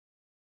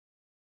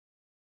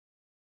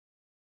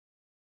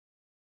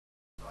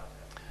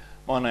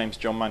My name's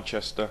John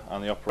Manchester.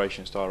 I'm the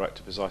Operations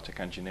Director for Zytek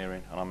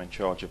Engineering, and I'm in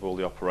charge of all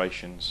the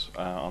operations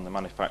on the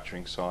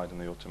manufacturing side and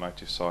the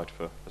automotive side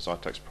for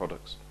Zytek's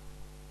products.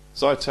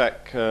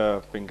 Zytek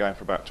have been going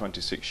for about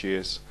 26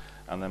 years,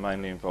 and they're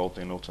mainly involved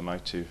in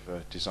automotive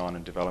design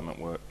and development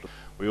work.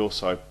 We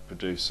also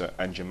produce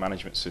engine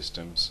management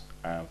systems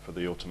for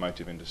the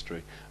automotive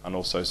industry, and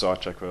also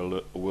Zytek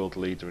are a world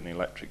leader in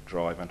electric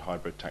drive and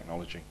hybrid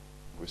technology.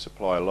 We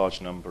supply a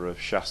large number of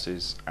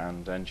chassis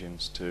and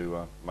engines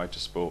to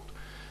motorsport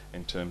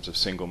in terms of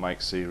single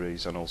make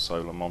series and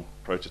also Le Mans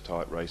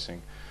prototype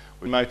racing.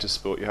 With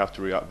motorsport, you have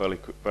to react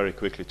very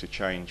quickly to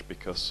change,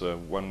 because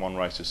when one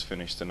race is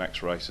finished, the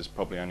next race is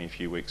probably only a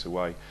few weeks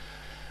away.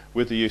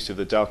 With the use of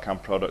the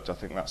Delcam product, I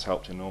think that's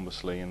helped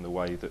enormously in the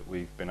way that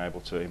we've been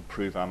able to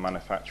improve our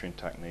manufacturing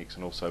techniques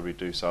and also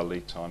reduce our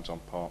lead times on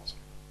parts.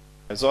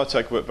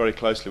 Zytek worked very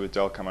closely with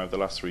Delcam over the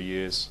last 3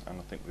 years, and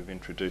I think we've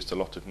introduced a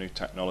lot of new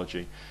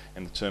technology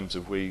in terms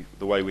of the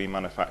way we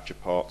manufacture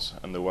parts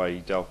and the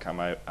way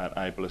Delcam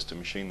enable us to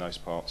machine those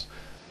parts.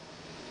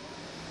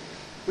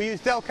 We use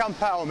Delcam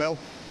Power Mill.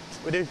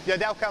 We do the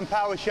Delcam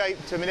Power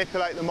Shape to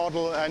manipulate the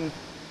model and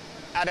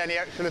add any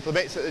extra little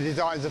bits that the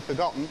designers have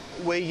forgotten.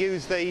 We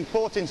use the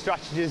porting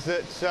strategies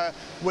that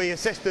we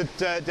assisted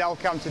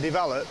Delcam to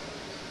develop.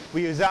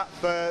 We use that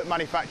for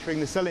manufacturing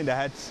the cylinder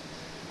heads,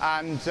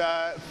 and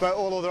for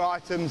all other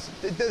items,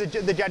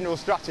 the general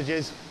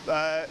strategies,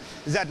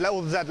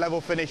 all the Z-level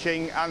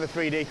finishing and the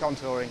 3D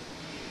contouring.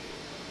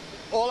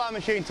 All our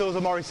machine tools are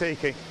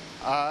Morisiki.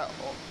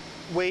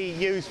 We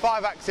use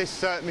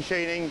 5-axis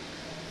machining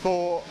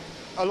for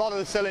a lot of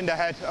the cylinder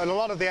head, and a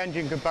lot of the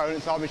engine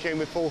components are machined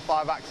with full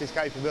 5-axis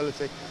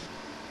capability.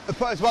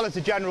 As well as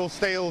the general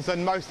steels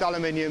and most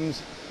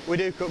aluminiums, we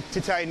do cook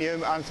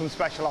titanium and some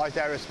specialised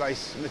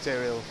aerospace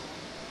materials.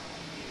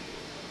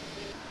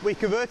 We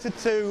converted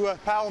to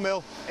Power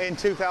Mill in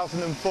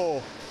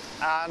 2004,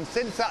 and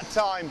since that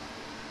time,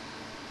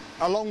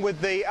 along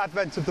with the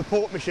advent of the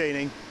port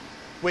machining,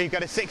 we've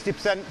got a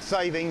 60%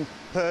 saving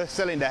per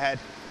cylinder head.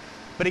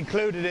 But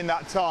included in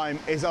that time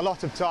is a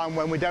lot of time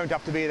when we don't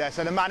have to be there,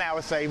 so the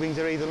man-hour savings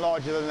are even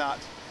larger than that.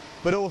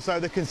 But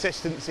also the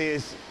consistency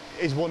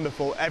is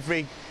wonderful.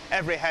 Every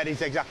head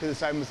is exactly the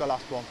same as the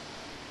last one.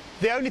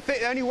 The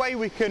only way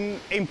we can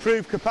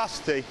improve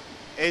capacity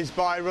is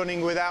by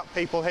running without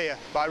people here,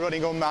 by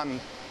running unmanned,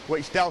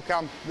 which the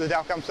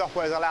Delcam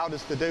software has allowed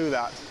us to do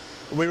that.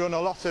 We run a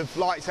lot of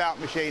lights out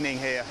machining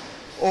here.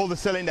 All the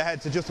cylinder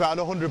heads are just about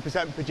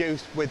 100%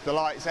 produced with the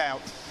lights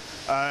out.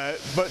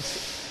 But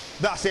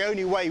that's the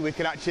only way we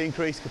can actually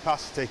increase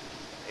capacity,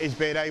 is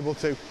being able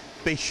to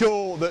be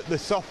sure that the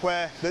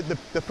software, that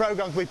the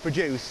programs we've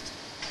produced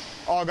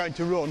are going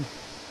to run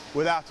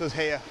without us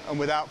here and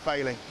without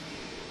failing.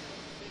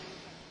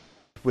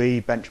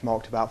 We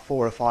benchmarked about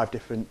 4 or 5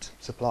 different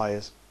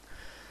suppliers.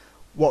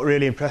 What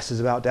really impressed us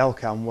about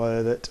Delcam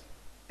were that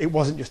it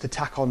wasn't just a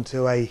tack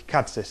onto a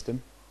CAD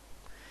system.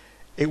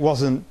 It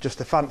wasn't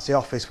just a fancy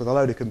office with a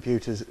load of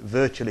computers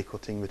virtually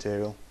cutting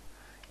material.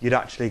 You'd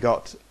actually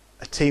got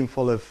a team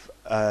full of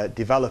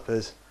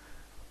developers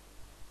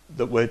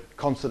that were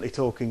constantly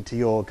talking to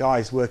your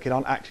guys working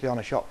actually on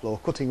a shop floor,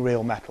 cutting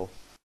real metal.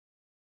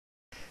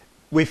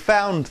 We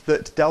found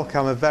that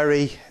Delcam are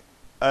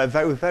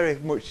very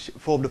much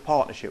formed a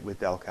partnership with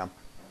Delcam.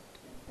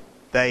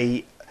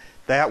 We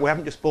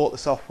haven't just bought the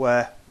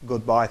software,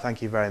 goodbye,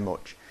 thank you very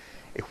much.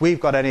 If we've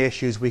got any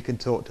issues, we can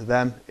talk to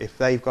them. If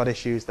they've got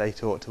issues, they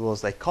talk to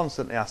us. They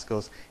constantly ask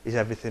us, is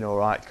everything all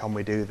right? Can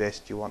we do this?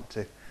 Do you want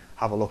to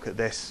have a look at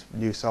this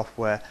new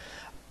software?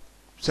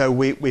 So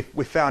we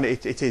found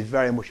it is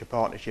very much a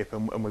partnership,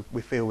 and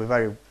we feel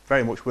we're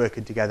very much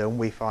working together, and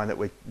we find that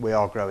we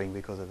are growing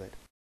because of it.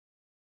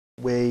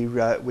 We've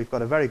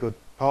got a very good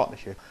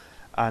partnership,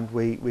 and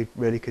we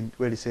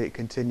really see it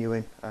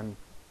continuing, and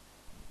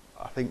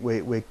I think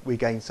we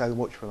gain so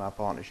much from our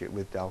partnership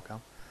with Delcam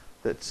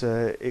that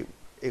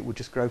it would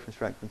just grow from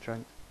strength to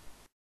strength.